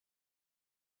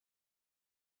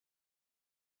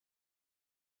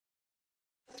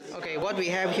Okay, what we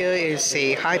have here is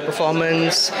a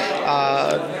high-performance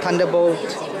Thunderbolt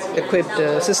equipped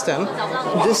system.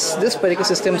 This particular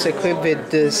system is equipped with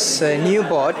this new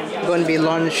board, going to be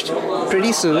launched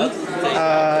pretty soon.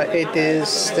 It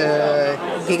is the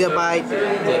Gigabyte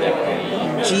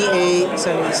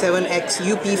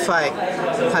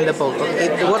GA-Z77Z-UP5 Thunderbolt.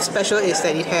 What's special is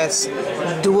that it has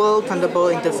dual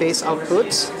Thunderbolt interface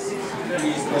outputs,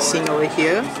 as seen over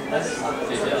here,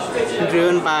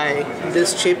 driven by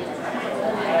this chip.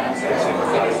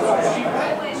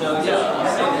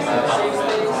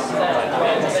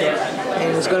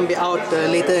 And it's going to be out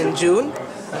later in June.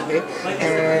 Okay,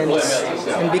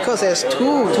 and because there's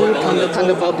two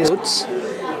Thunderbolt inputs,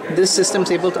 this system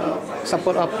is able to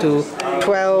support up to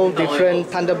 12 different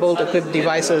Thunderbolt equipped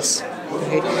devices.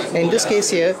 Okay, and in this case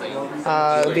here,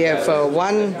 we have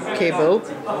one cable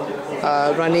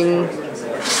running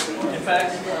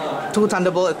two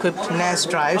Thunderbolt equipped NAS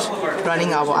drives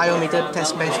running our I/O meter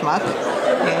test benchmark,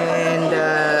 and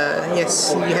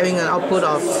yes, we're having an output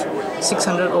of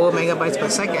 600 over megabytes per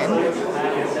second.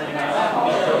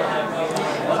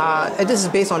 And this is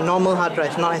based on normal hard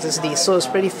drives, not SSD, so it's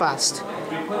pretty fast.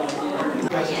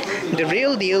 The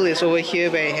real deal is over here,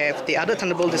 where you have the other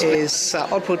Thunderbolt is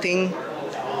outputting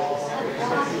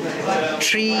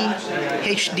 3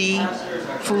 HD,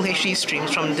 full HD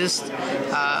streams from this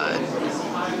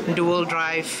dual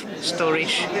drive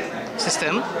storage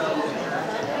system.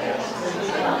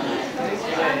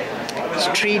 It's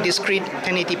 3 discrete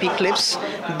 1080p clips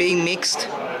being mixed,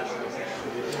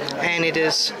 and it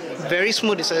is very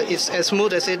smooth. It's as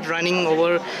smooth as it running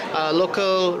over a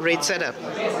local RAID setup.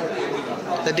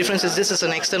 The difference is this is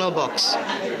an external box,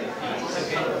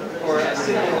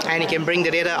 and you can bring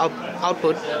the data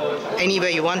output anywhere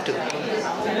you want to.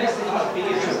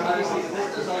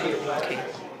 Okay.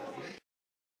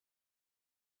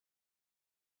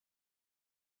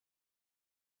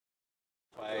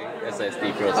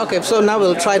 SSD first. Okay, so now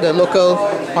we'll try the local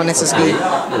on SSD.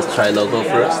 Let's try local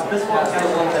first.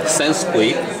 Sense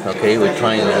quick. Okay, we're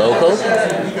trying the local.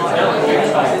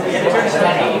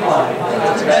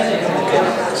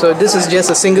 So this is just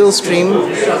a single stream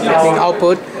being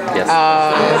output, yes,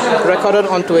 recorded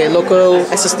onto a local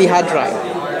SSD hard drive.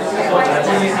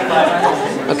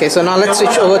 Okay, so now let's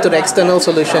switch over to the external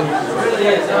solution.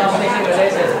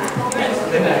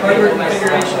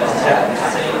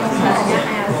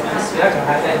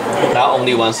 Now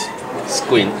only one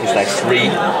screen. It's like 3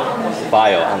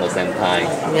 files on the same time.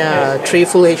 Yeah, 3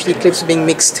 full HD clips being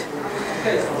mixed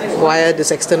via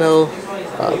this external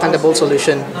Thunderbolt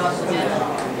solution.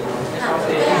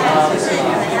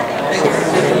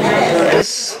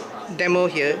 This demo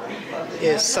here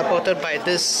is supported by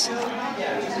this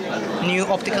new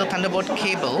optical Thunderbolt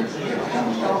cable,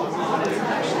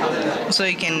 so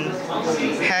you can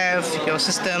have your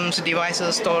systems,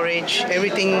 devices, storage,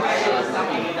 everything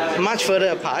much further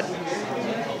apart.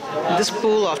 This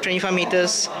spool of 25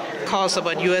 meters costs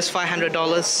about US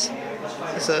 $500.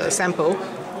 It's a sample.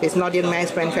 It's not yet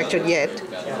mass manufactured yet.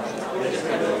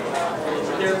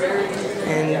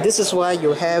 And this is why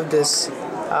you have this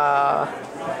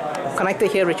connector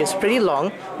here, which is pretty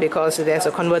long, because there's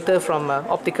a converter from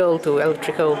optical to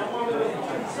electrical.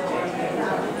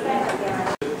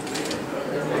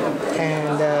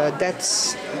 And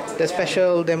that's the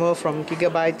special demo from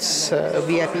Gigabyte's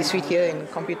VIP suite here in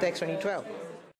Computex 2012.